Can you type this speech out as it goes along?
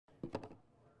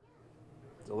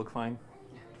Does it look fine?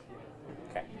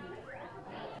 Okay.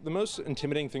 The most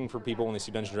intimidating thing for people when they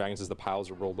see Dungeons & Dragons is the piles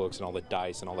of rulebooks and all the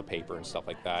dice and all the paper and stuff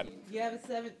like that. You have a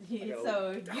 17,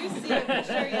 so you see it for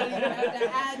sure. You don't even have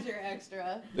to add your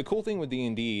extra. The cool thing with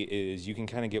D&D is you can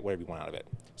kind of get whatever you want out of it.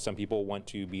 Some people want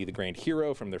to be the grand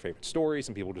hero from their favorite story.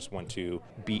 Some people just want to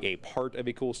be a part of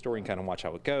a cool story and kind of watch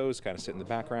how it goes, kind of sit in the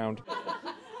background.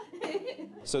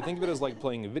 So think of it as like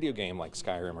playing a video game like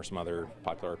Skyrim or some other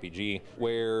popular RPG,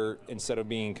 where instead of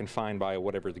being confined by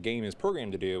whatever the game is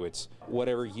programmed to do, it's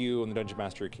whatever you and the Dungeon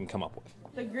Master can come up with.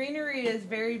 The greenery is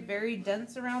very, very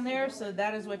dense around there, so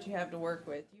that is what you have to work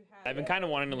with. I've been kind of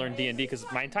wanting to learn D&D because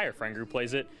my entire friend group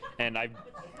plays it, and I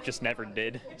just never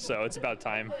did, so it's about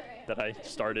time that I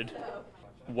started.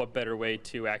 What better way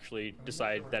to actually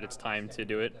decide that it's time to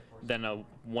do it than a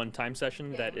one-time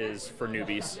session that is for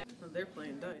newbies? They're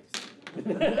playing dice.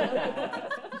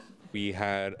 We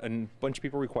had a bunch of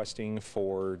people requesting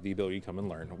for the ability to come and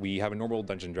learn. We have a normal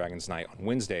Dungeons & Dragons night on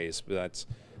Wednesdays, but that's,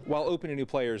 while open to new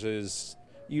players, is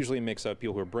usually a mix of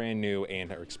people who are brand new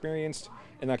and are experienced,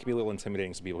 and that can be a little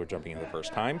intimidating to people who are jumping in the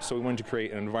first time. So we wanted to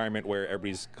create an environment where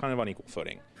everybody's kind of on equal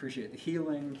footing. Appreciate the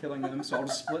healing, killing them, so I'll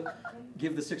just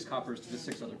give the 6 coppers to the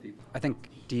 6 other people. I think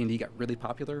D&D got really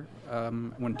popular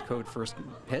when Code first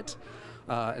hit.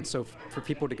 And so for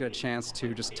people to get a chance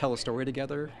to just tell a story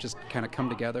together, just kind of come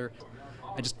together,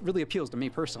 it just really appeals to me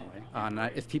personally.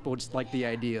 If people just like the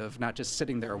idea of not just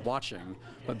sitting there watching,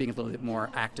 but being a little bit more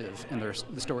active in the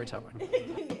storytelling.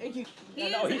 He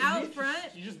is out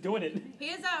front. You're just doing it. He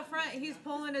is out front. He's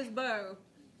pulling his bow.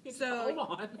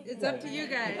 So it's up to you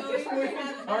guys.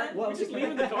 Well, just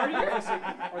leaving the card here.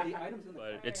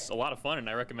 But it's a lot of fun, and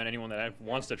I recommend anyone that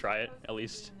wants to try it, at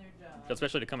least,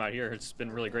 especially to come out here. It's been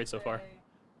really great so far.